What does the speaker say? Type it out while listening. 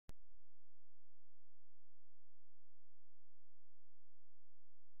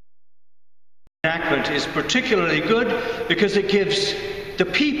Reenactment is particularly good because it gives the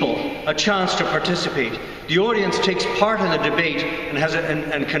people a chance to participate. The audience takes part in the debate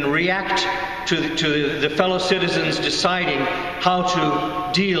and can react to the fellow citizens deciding how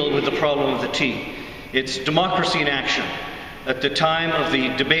to deal with the problem of the tea. It's democracy in action. At the time of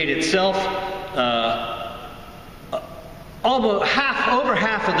the debate itself, over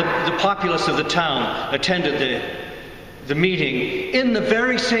half of the populace of the town attended the meeting in the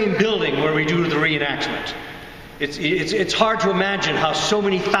very same building where we do the reenactment. It's hard to imagine how so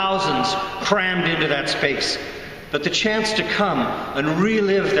many thousands crammed into that space. But the chance to come and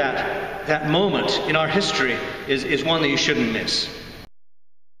relive that moment in our history is one that you shouldn't miss.